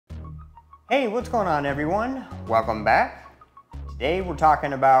Hey, what's going on everyone? Welcome back. Today we're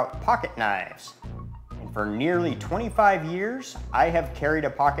talking about pocket knives. And for nearly 25 years, I have carried a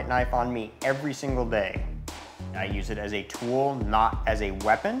pocket knife on me every single day. I use it as a tool, not as a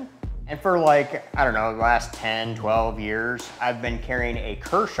weapon. And for like, I don't know, the last 10, 12 years, I've been carrying a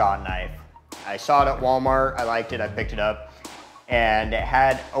Kershaw knife. I saw it at Walmart, I liked it, I picked it up. And it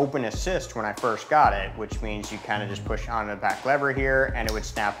had open assist when I first got it, which means you kind of just push on the back lever here and it would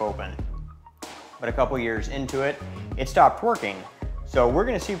snap open. But a couple years into it, it stopped working. So we're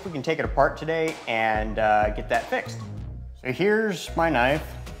gonna see if we can take it apart today and get that fixed. So here's my knife.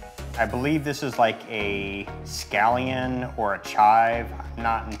 I believe this is like a scallion or a chive. I'm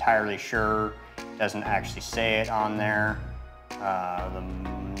not entirely sure. It doesn't actually say it on there. The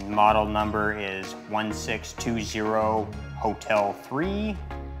model number is 1620 Hotel 3.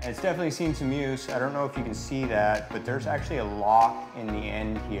 It's definitely seen some use. I don't know if you can see that, but there's actually a lock in the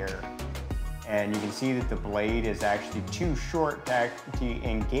end here. And you can see that the blade is actually too short to actually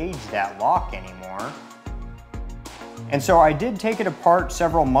engage that lock anymore. And so I did take it apart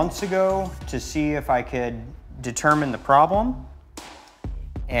several months ago to see if I could determine the problem.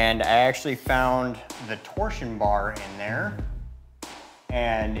 And I actually found the torsion bar in there,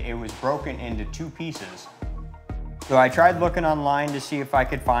 and it was broken into two pieces. So I tried looking online to see if I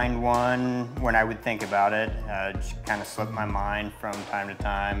could find one when I would think about it. It just kind of slipped my mind from time to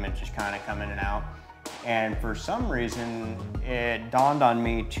time. It just kind of come in and out. And for some reason, it dawned on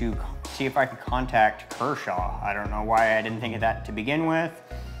me to see if I could contact Kershaw. I don't know why I didn't think of that to begin with,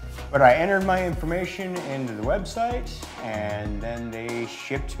 but I entered my information into the website and then they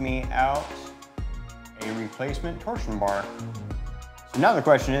shipped me out a replacement torsion bar. So now the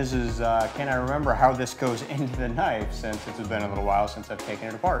question is can I remember how this goes into the knife, since it's been a little while since I've taken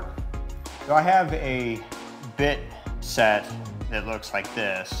it apart. So I have a bit set that looks like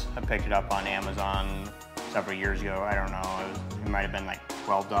this. I picked it up on Amazon several years ago. I don't know, it might have been like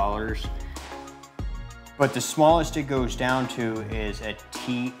 $12. But the smallest it goes down to is a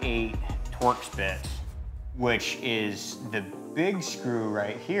T8 Torx bit, which is the big screw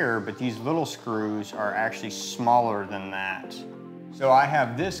right here, but these little screws are actually smaller than that. So I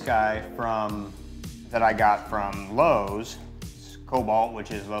have this guy that I got from Lowe's, it's Cobalt,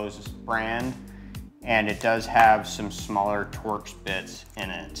 which is Lowe's brand, and it does have some smaller Torx bits in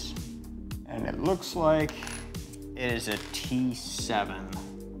it. And it looks like it is a T7.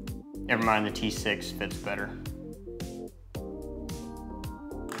 Never mind, the T6 fits better.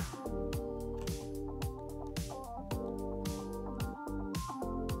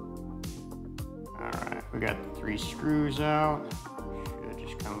 All right, we got the 3 screws out. Should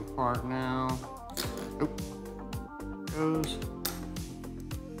just come apart now. Oop, goes.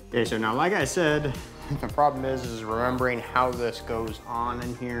 Okay, so now like I said, the problem is remembering how this goes on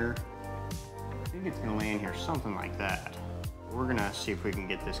in here. I think it's gonna lay in here something like that. We're gonna see if we can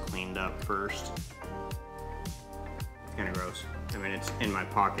get this cleaned up first. It's kind of gross. I mean, it's in my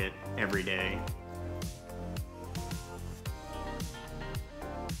pocket every day.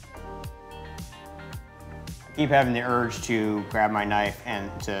 I keep having the urge to grab my knife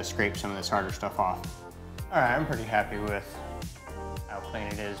and to scrape some of this harder stuff off. All right, I'm pretty happy with how clean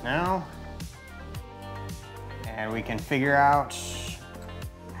it is now. And we can figure out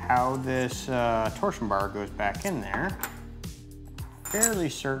how this torsion bar goes back in there. Fairly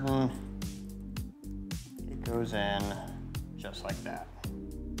certain it goes in just like that.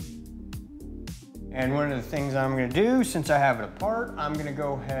 And one of the things I'm gonna do, since I have it apart, I'm gonna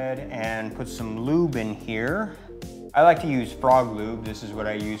go ahead and put some lube in here. I like to use frog lube. This is what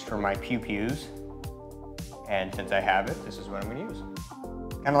I use for my pew-pews. And since I have it, this is what I'm gonna use.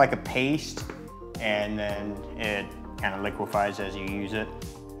 Kind of like a paste, and then it kind of liquefies as you use it.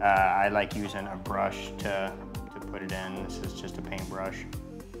 I like using a brush to put it in. This is just a paintbrush.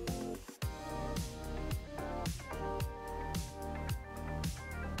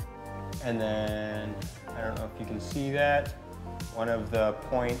 And then, I don't know if you can see that, one of the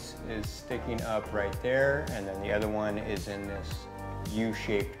points is sticking up right there, and then the other one is in this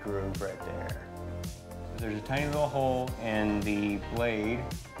U-shaped groove right there. So there's a tiny little hole in the blade,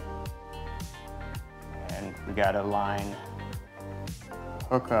 and we got a line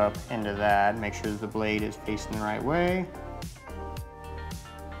hook up into that, make sure that the blade is facing the right way.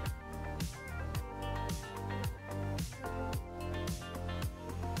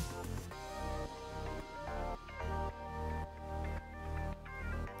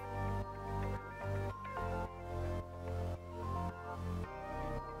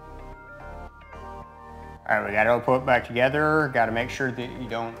 All right, we got it all put back together. Got to make sure that you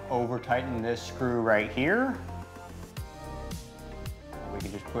don't over tighten this screw right here. We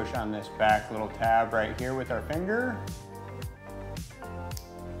can just push on this back little tab right here with our finger.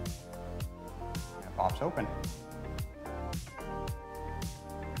 And it pops open.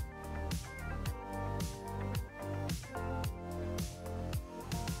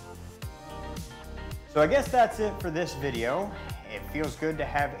 So I guess that's it for this video. It feels good to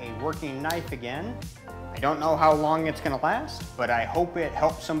have a working knife again. I don't know how long it's gonna last, but I hope it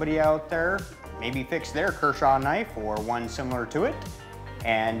helps somebody out there maybe fix their Kershaw knife or one similar to it.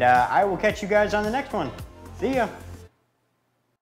 And I will catch you guys on the next one. See ya.